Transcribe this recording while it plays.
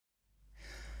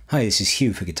Hi, this is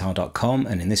Hugh for Guitar.com,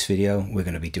 and in this video we're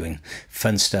going to be doing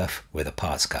fun stuff with a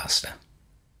partscaster.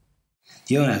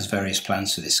 The owner has various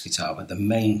plans for this guitar, but the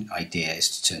main idea is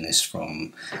to turn this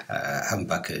from a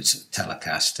humbuckered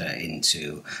Telecaster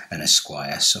into an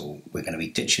Esquire. So we're going to be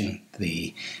ditching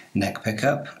the neck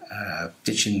pickup,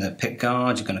 ditching the pick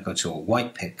guard. You're going to go to a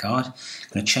white pick guard.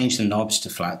 Going to change the knobs to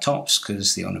flat tops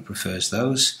because the owner prefers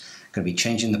those. Going to be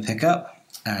changing the pickup.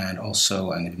 And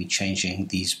also I'm going to be changing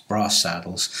these brass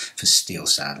saddles for steel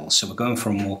saddles. So we're going for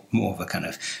more of a kind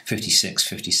of 56,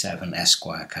 57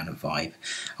 Esquire kind of vibe.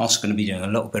 Also going to be doing a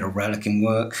little bit of relicing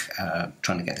work,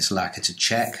 trying to get this lacquer to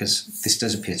check, because this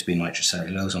does appear to be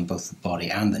nitrocellulose on both the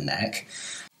body and the neck.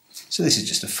 So this is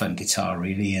just a fun guitar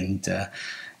really, and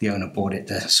the owner bought it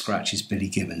to scratch his Billy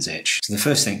Gibbons itch. So the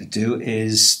first thing to do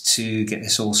is to get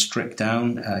this all stripped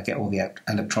down, get all the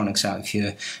electronics out of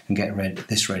here, and get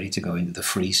this ready to go into the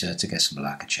freezer to get some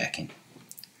lacquer checking.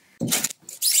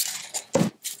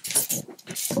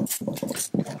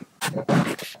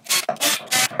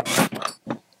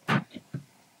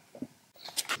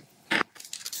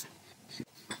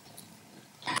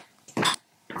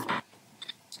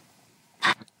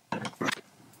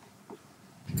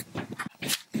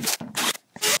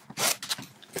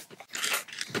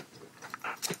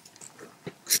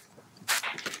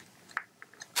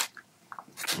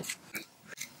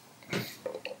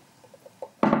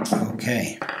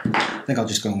 Okay, I think I'll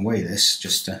just go and weigh this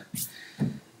just out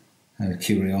of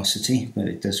curiosity, but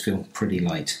it does feel pretty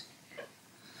light.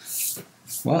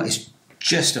 Well, it's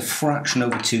just a fraction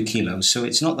over 2 kilos, so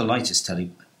it's not the lightest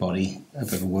tele body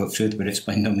I've ever worked with, but it's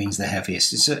by no means the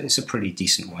heaviest. It's a pretty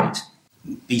decent weight.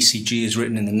 BCG is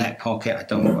written in the neck pocket. I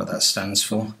don't know what that stands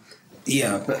for.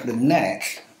 Yeah, but the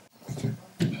neck,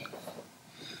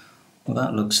 well,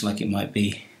 that looks like it might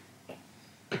be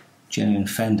genuine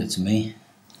Fender to me.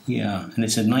 Yeah, and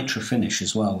it's a nitro finish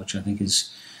as well, which I think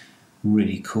is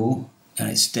really cool.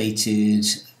 And it's dated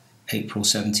April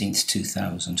 17th,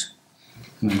 2000.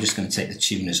 And I'm just going to take the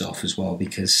tuners off as well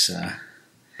because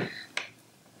I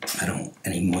don't want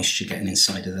any moisture getting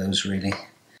inside of those really.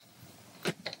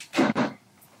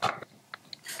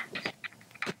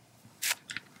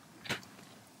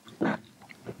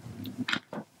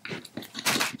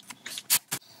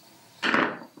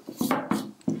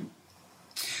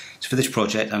 For this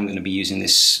project I'm going to be using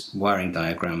this wiring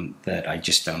diagram that I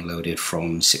just downloaded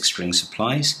from Six String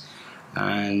Supplies,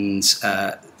 and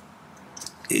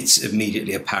it's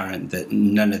immediately apparent that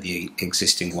none of the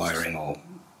existing wiring, or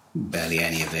barely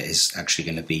any of it, is actually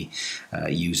going to be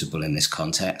usable in this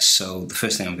context. So the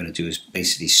first thing I'm going to do is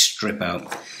basically strip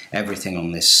out everything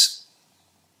on this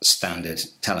standard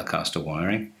Telecaster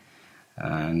wiring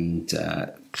and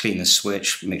clean the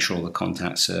switch, make sure all the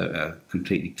contacts are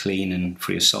completely clean and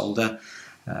free of solder,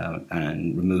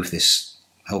 and remove this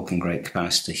Hulk and Great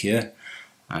capacitor here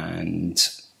and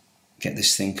get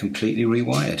this thing completely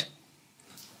rewired.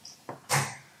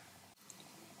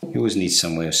 You always need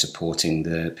some way of supporting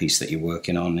the piece that you're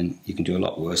working on, and you can do a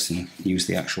lot worse than use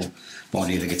the actual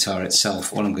body of the guitar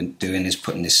itself. All I'm going to be doing is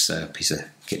putting this piece of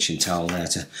kitchen towel there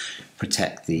to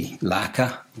protect the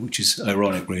lacquer, which is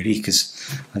ironic really, because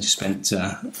I just spent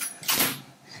a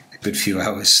good few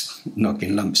hours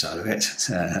knocking lumps out of it,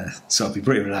 so I'll be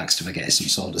pretty relaxed if I get some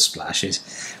solder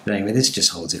splashes. But anyway, this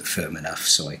just holds it firm enough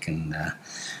so I can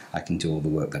do all the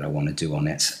work that I want to do on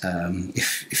it.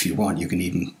 If you want, you can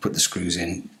even put the screws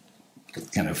in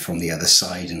kind of from the other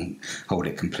side and hold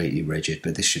it completely rigid,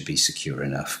 but this should be secure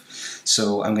enough.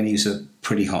 So I'm going to use a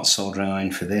pretty hot soldering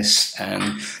iron for this,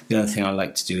 and the other thing I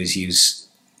like to do is use,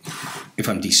 if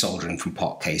I'm desoldering from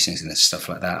pot casings and stuff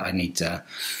like that, I need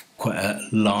quite a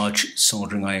large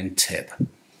soldering iron tip.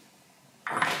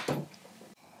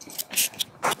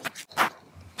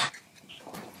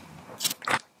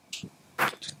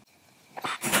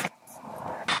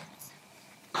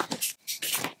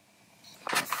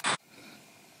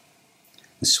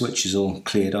 The switch is all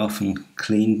cleared off and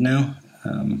cleaned now.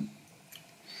 All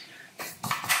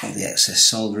the excess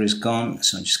solder is gone,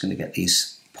 so I'm just going to get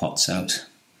these pots out.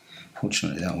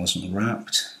 Fortunately that wasn't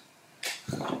wrapped.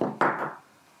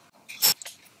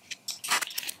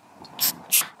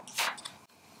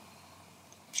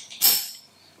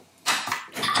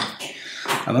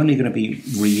 I'm only going to be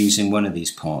reusing one of these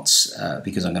pots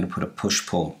because I'm going to put a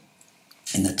push-pull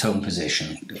in the tone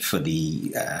position for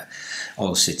the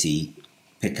Oil City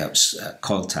pickups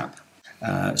coil tap.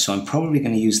 So I'm probably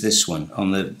going to use this one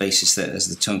on the basis that as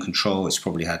the tone control it's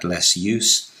probably had less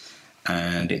use,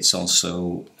 and it's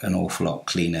also an awful lot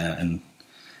cleaner and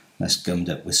less gummed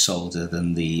up with solder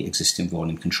than the existing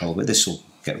volume control, but this will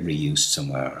get reused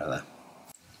somewhere or other.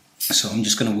 So I'm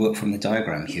just going to work from the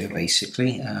diagram here,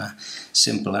 basically,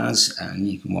 simple as, and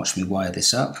you can watch me wire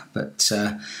this up. But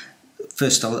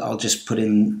first I'll just put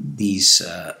in these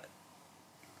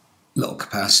little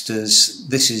capacitors.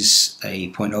 This is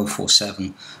a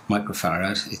 0.047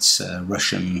 microfarad. It's a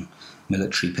Russian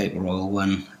military paper oil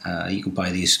one. You can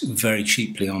buy these very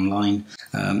cheaply online.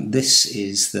 This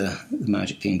is the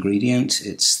magic ingredient.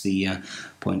 It's the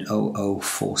 0.0047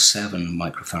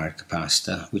 microfarad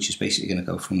capacitor, which is basically going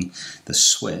to go from the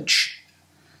switch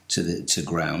to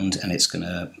ground, and it's going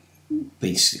to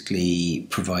basically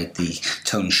provide the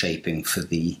tone shaping for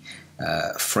the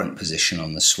front position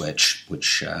on the switch,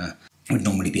 which would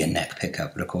normally be a neck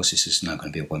pickup, but of course this is now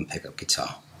going to be a one pickup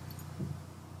guitar.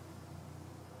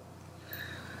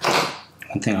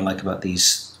 One thing I like about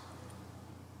these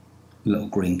little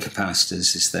green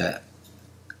capacitors is they're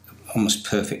almost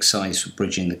perfect size for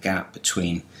bridging the gap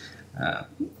between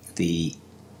the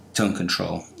tone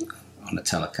control on the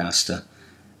Telecaster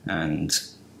and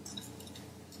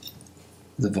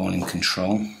the volume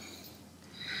control.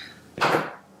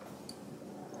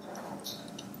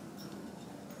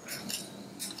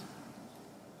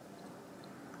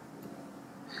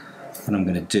 What I'm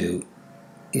going to do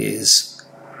is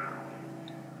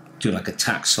do like a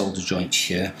tack solder joint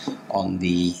here on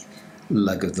the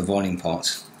lug of the volume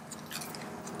pot,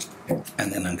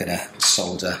 and then I'm going to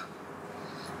solder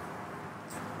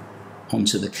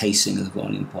onto the casing of the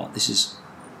volume pot. This is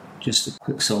just a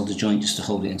quick solder joint just to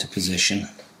hold it into position.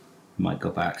 Might go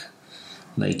back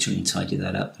later and tidy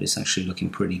that up, but it's actually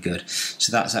looking pretty good.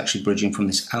 So that's actually bridging from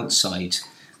this outside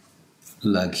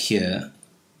lug here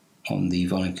on the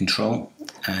volume control,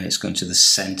 and it's going to the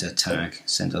center tag,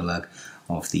 center lug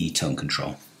of the tone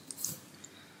control.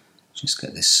 Just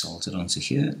get this soldered onto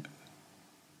here.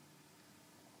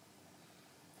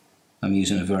 I'm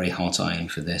using a very hot iron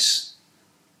for this,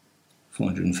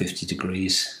 450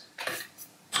 degrees.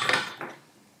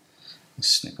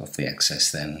 Snip off the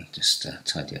excess then, just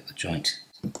tidy up the joint.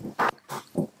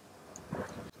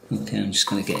 Okay, I'm just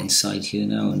going to get inside here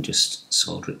now and just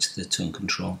solder it to the tone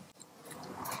control.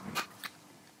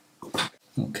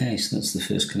 Okay, so that's the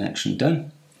first connection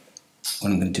done.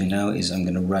 What I'm going to do now is I'm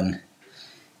going to run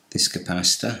this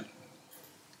capacitor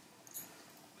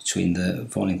between the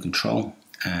volume control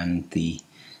and the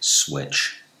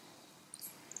switch.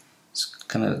 It's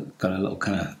kind of got a little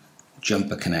kind of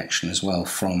jumper connection as well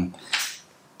from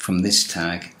this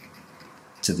tag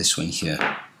to this one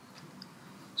here.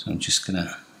 So I'm just going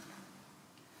to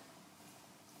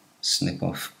snip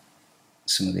off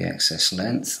some of the excess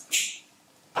length.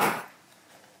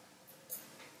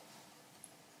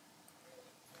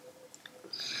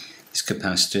 This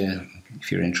capacitor,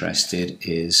 if you're interested,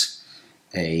 is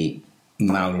a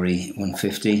Mallory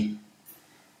 150,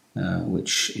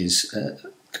 which is a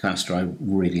capacitor I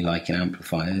really like in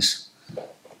amplifiers.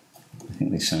 I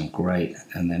think they sound great,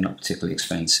 and they're not particularly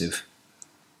expensive,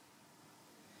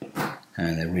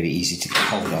 and they're really easy to get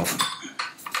hold of.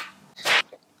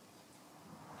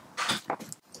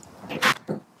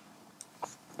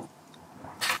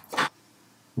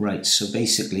 Right, so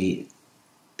basically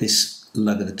this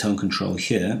lug of the tone control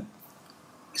here,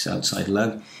 this outside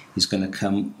lug, is going to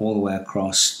come all the way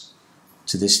across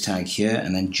to this tag here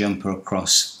and then jumper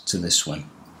across to this one.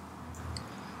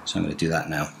 So I'm going to do that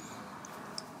now.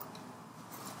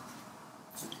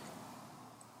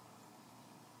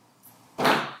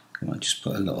 I might just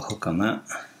put a little hook on that.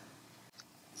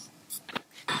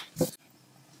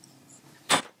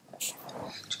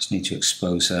 Just need to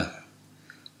expose a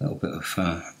little bit of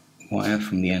wire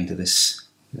from the end of this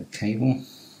cable.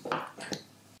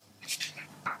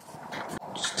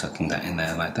 Just tucking that in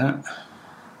there like that.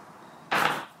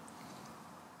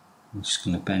 I'm just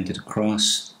going to bend it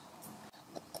across,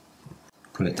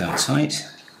 pull it down tight,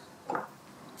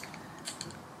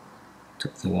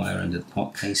 tuck the wire under the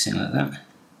pot casing like that.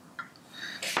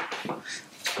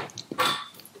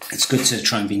 It's good to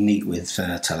try and be neat with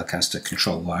Telecaster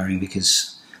control wiring,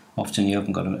 because often you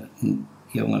haven't got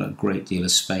a great deal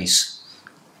of space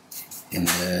in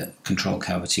the control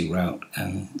cavity route,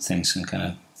 and things can kind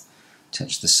of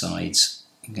touch the sides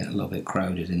and get a little bit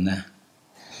crowded in there.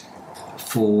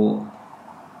 For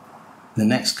the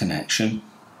next connection,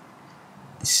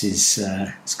 this is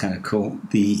it's kind of cool.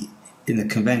 In the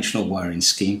conventional wiring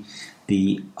scheme,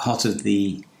 the hot of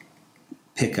the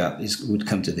pickup would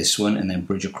come to this one and then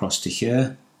bridge across to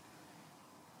here,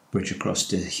 bridge across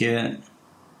to here,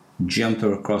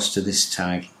 jumper across to this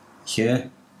tag here,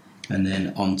 and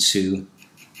then onto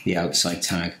the outside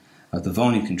tag of the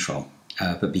volume control.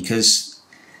 But because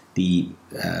the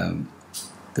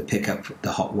pickup,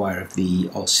 the hot wire of the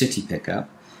All City pickup,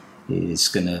 is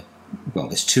going to well,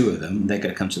 there's two of them. They're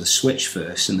going to come to the switch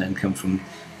first and then come from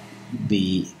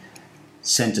the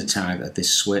center tag of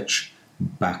this switch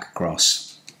back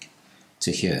across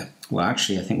to here. Well,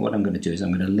 actually, I think what I'm going to do is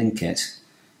I'm going to link it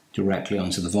directly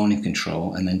onto the volume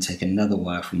control and then take another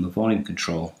wire from the volume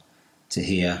control to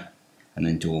here and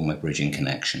then do all my bridging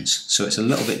connections. So it's a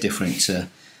little bit different to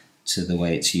the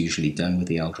way it's usually done with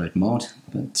the Eldred mod,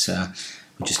 but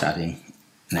we're just adding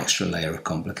an extra layer of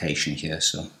complication here.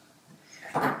 So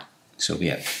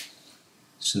yeah,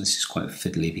 so this is quite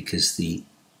fiddly because the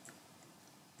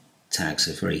tags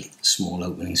have very small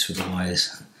openings for the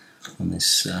wires on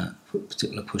this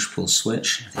particular push-pull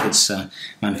switch. I think it's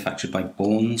manufactured by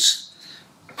Bourne's.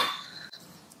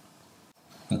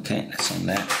 Okay, that's on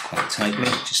there quite tightly.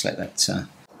 Just let that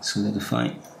solidify.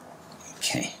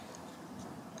 Okay.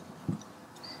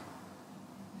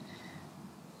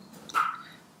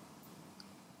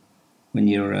 When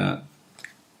you're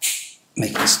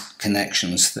making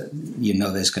connections, that you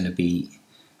know there's going to be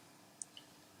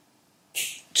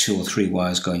 2 or 3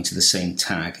 wires going to the same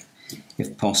tag,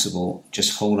 if possible,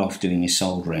 just hold off doing your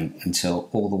soldering until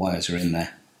all the wires are in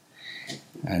there,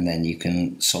 and then you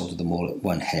can solder them all at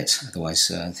one hit. Otherwise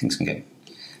things can get a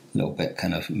little bit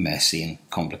kind of messy and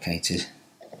complicated.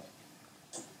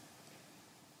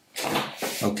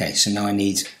 Okay, so now I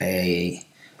need a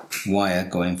wire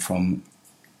going from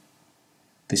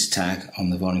this tag on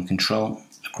the volume control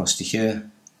across to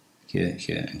here, here,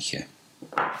 here and here.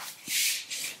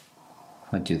 If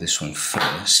I do this one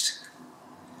first,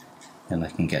 then I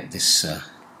can get this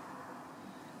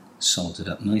soldered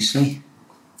up nicely.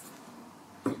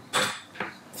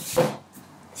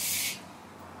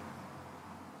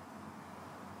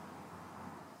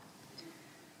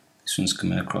 This one's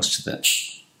coming across to the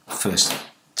first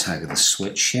tag of the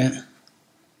switch here.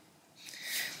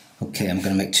 Okay, I'm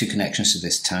going to make 2 connections to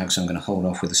this tag, so I'm going to hold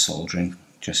off with the soldering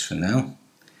just for now.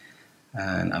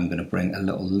 And I'm going to bring a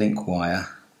little link wire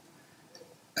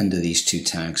under these 2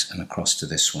 tags and across to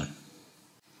this one.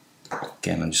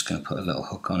 Again, I'm just going to put a little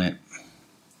hook on it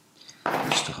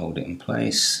just to hold it in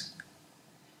place,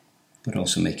 but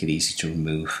also make it easy to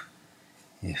remove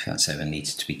if that's ever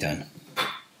needed to be done.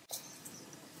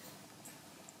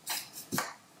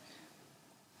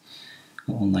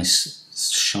 All nice,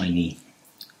 shiny,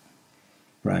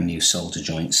 brand new solder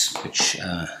joints, which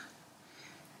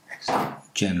is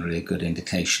generally a good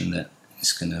indication that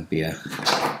it's going to be a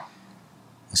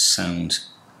sound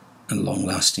and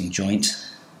long-lasting joint.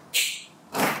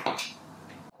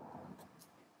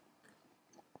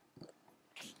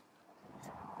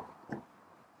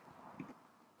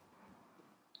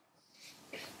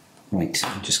 Right,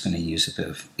 I'm just going to use a bit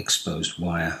of exposed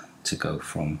wire to go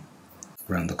from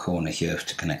around the corner here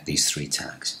to connect these 3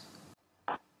 tags.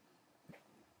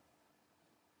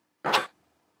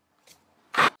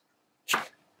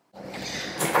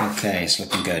 Okay, it's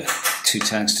looking good. 2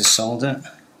 tags to solder,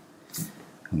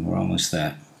 and we're almost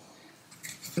there.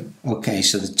 Okay,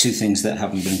 so the 2 things that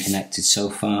haven't been connected so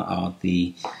far are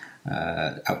the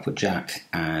output jack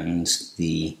and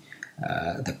the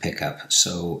pickup.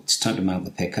 So it's time to mount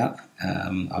the pickup.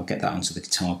 I'll get that onto the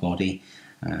guitar body,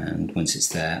 and once it's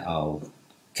there I'll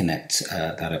connect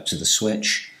that up to the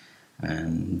switch,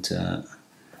 and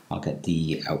I'll get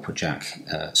the output jack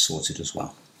sorted as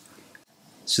well.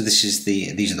 So these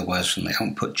are the wires from the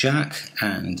output jack,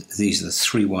 and these are the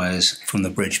 3 wires from the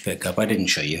bridge pickup. I didn't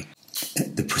show you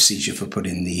the procedure for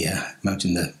putting the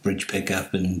mounting the bridge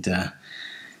pickup and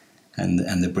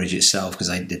the bridge itself, because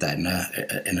I did that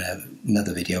in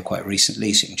another video quite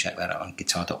recently, so you can check that out on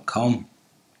guitar.com.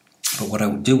 But what I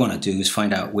do want to do is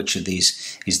find out which of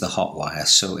these is the hot wire.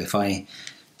 So if I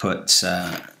put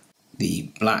the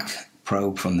black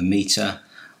probe from the meter,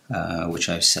 which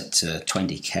I've set to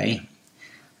 20k,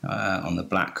 on the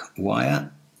black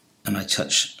wire, and I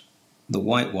touch the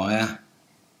white wire,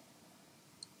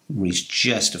 reads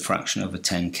just a fraction over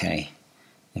 10k.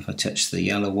 If I touch the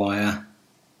yellow wire,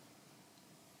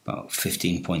 about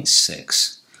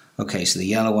 15.6. Okay, so the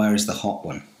yellow wire is the hot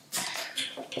one.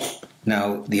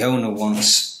 Now the owner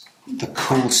wants the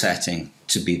cool setting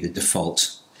to be the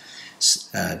default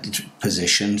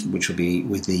position, which will be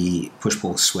with the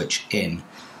push-pull switch in.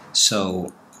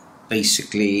 So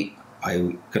basically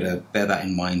I've got to bear that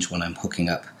in mind when I'm hooking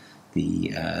up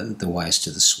the wires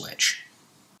to the switch.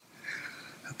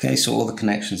 Okay, so all the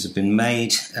connections have been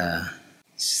made.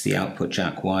 This is the output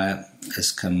jack wire,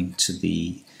 has come to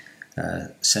the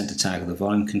center tag of the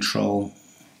volume control.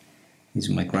 These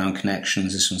are my ground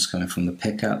connections. This one's coming from the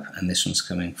pickup, and this one's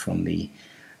coming from the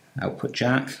output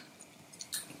jack.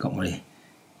 Got my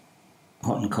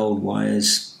hot and cold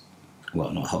wires.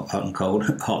 Well, not hot and cold,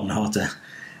 hot and hotter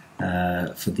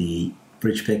for the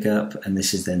bridge pickup, and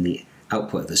this is then the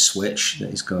output of the switch that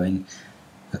is going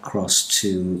across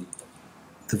to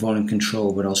the volume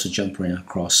control, but also jumping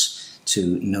across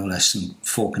to no less than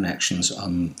 4 connections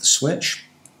on the switch.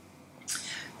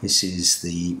 This is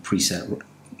the preset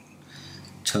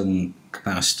tone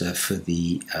capacitor for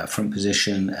the front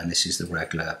position, and this is the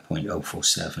regular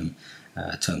 0.047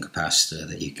 tone capacitor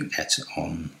that you can get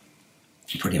on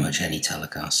pretty much any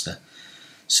Telecaster.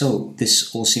 So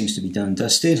this all seems to be done and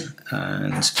dusted,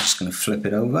 and I'm just going to flip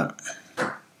it over.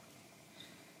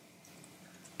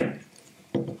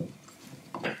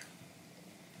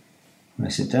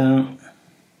 Press it down,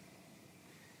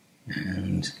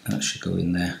 and that should go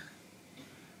in there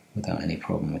without any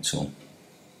problem at all.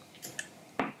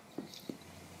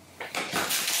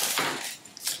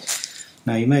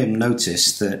 Now you may have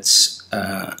noticed that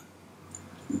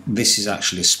this is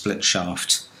actually a split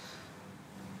shaft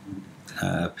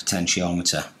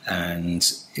potentiometer, and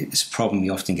it's a problem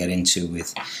you often get into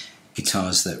with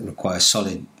guitars that require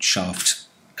solid shaft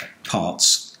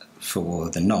parts for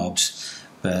the knobs,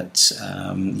 but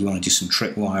you want to do some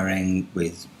trick wiring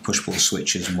with push-pull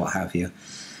switches and what have you,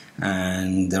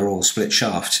 and they're all split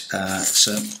shaft.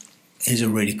 So here's a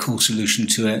really cool solution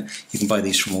to it. You can buy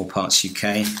these from All Parts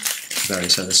UK,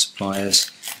 various other suppliers.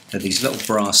 They're these little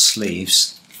brass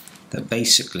sleeves that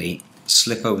basically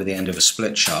slip over the end of a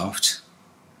split shaft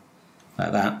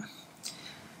like that,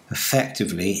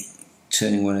 effectively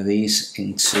turning one of these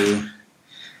into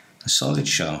a solid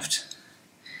shaft,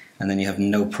 and then you have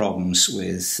no problems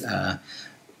with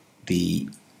the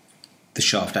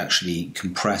shaft actually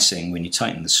compressing when you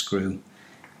tighten the screw,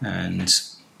 and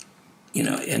you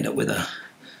end up with a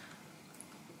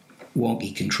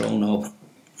wonky control knob.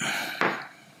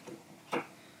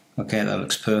 Okay, that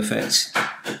looks perfect,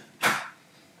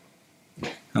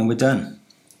 and we're done.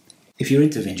 If you're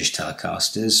into vintage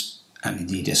Telecasters, and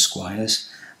indeed Esquires,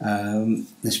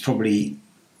 there's probably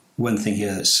one thing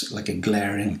here that's like a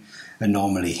glaring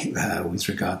anomaly with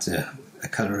regard to the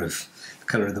colour of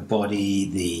the body,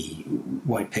 the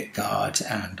white pick guard,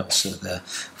 and also the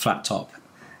flat top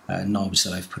knobs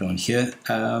that I've put on here.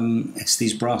 It's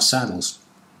these brass saddles.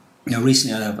 Now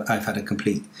recently I've had a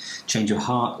complete change of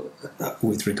heart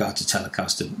with regard to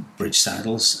Telecaster bridge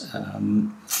saddles.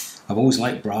 I've always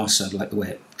liked brass. I like the way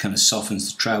it kind of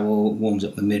softens the treble, warms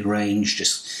up the mid-range,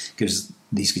 just gives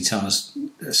these guitars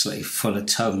a slightly fuller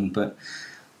tone. But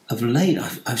of late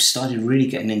I've started really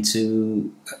getting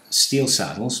into steel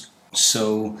saddles,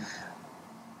 so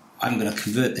I'm going to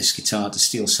convert this guitar to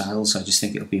steel saddles. I just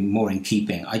think it'll be more in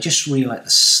keeping. I just really like the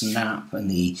snap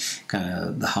and the kind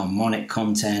of the harmonic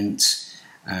content,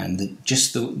 and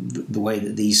just the way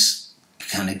that these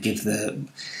kind of give the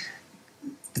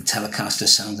Telecaster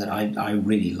sound that I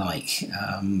really like.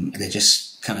 They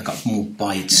just kind of got more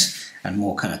bite and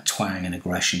more kind of twang and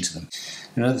aggression to them.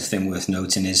 Another thing worth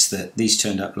noting is that these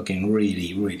turned up looking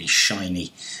really, really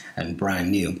shiny and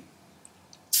brand new,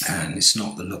 and it's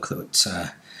not the look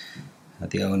that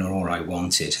the owner or I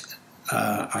wanted.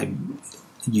 I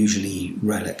usually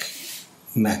relic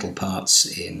metal parts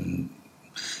in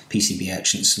PCB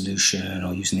etchant solution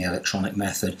or using the electronic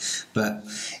method, but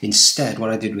instead what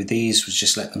I did with these was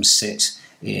just let them sit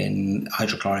in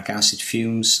hydrochloric acid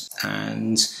fumes,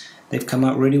 and they've come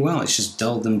out really well. It's just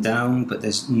dulled them down, but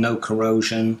there's no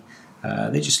corrosion.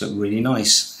 They just look really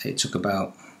nice. It took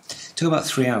about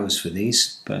 3 hours for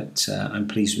these, but I'm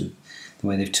pleased with the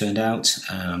way they've turned out,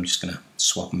 and I'm just going to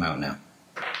swap them out now.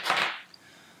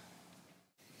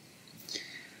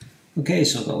 Okay,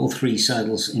 so I've got all 3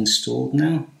 saddles installed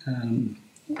now.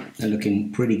 They're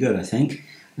looking pretty good, I think.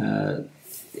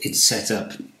 It's set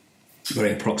up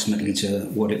very approximately to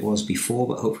what it was before,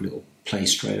 but hopefully it'll play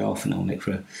straight off and it'll make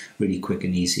for a really quick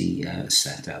and easy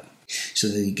setup. So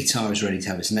the guitar is ready to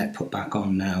have its neck put back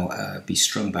on now, be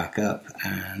strung back up,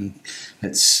 and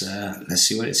let's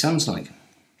see what it sounds like.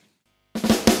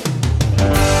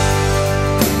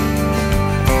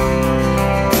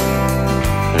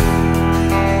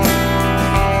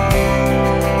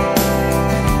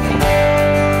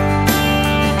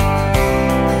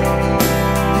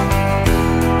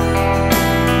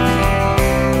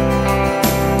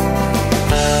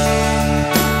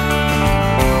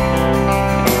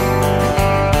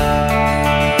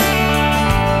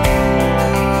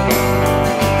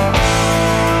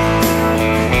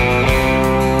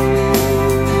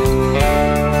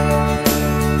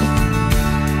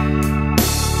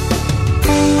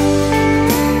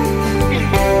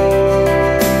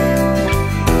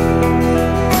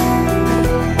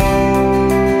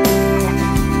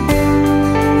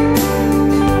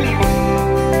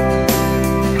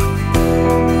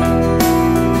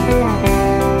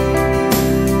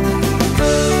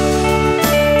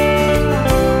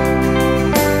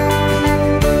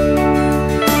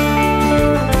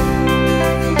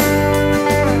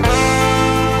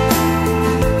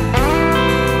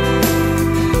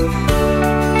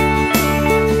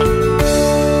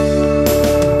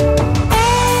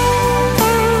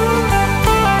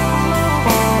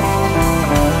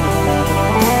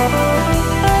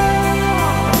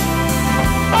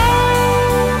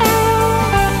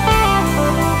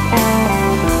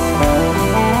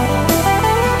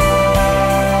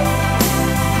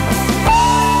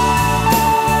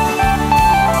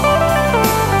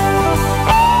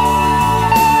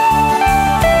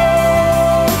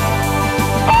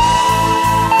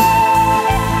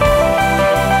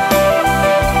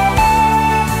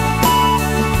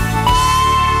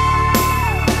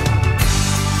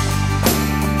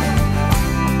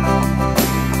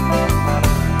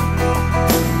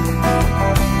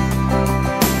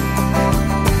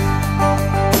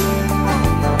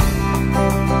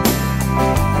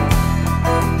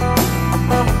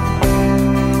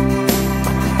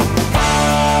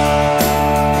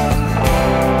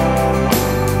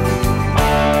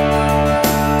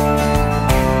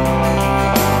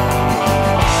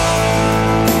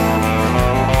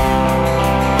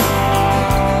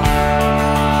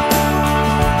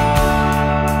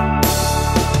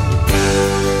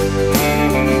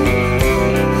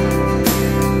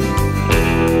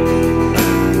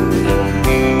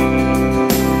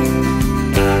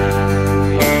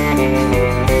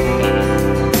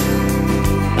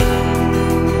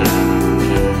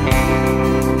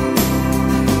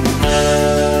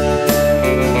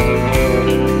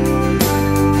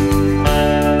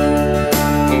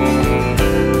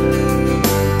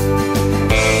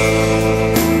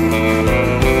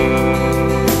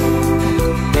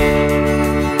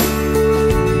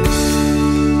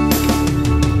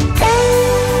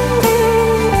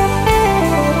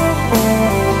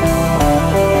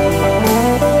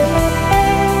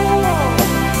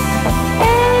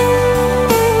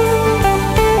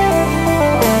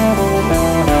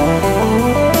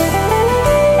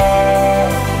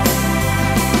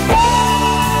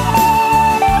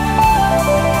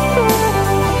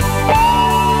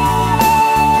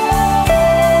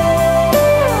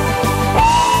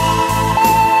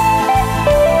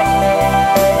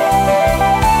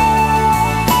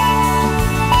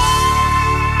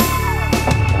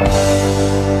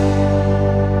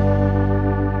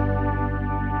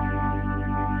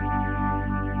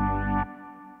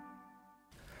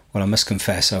 Well, I must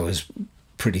confess I was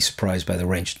pretty surprised by the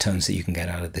range of tones that you can get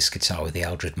out of this guitar with the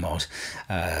Eldred mod.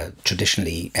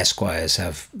 Traditionally, Esquires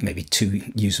have maybe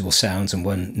 2 usable sounds and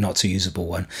 1 not so usable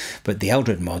one, but the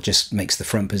Eldred mod just makes the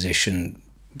front position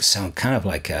sound kind of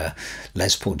like a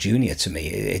Les Paul Jr. to me.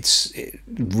 It's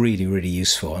really, really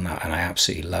useful, and I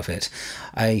absolutely love it.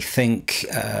 I think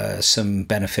some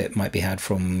benefit might be had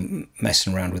from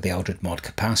messing around with the Eldred mod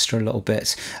capacitor a little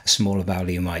bit. A smaller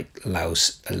value might allow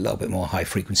a little bit more high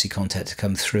frequency content to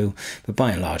come through, but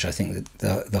by and large I think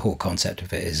that the whole concept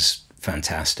of it is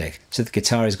fantastic. So the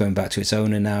guitar is going back to its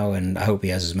owner now, and I hope he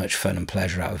has as much fun and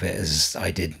pleasure out of it as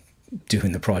I did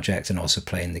doing the project and also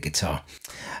playing the guitar.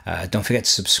 Don't forget to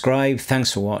subscribe.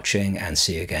 Thanks for watching, and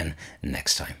see you again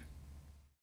next time.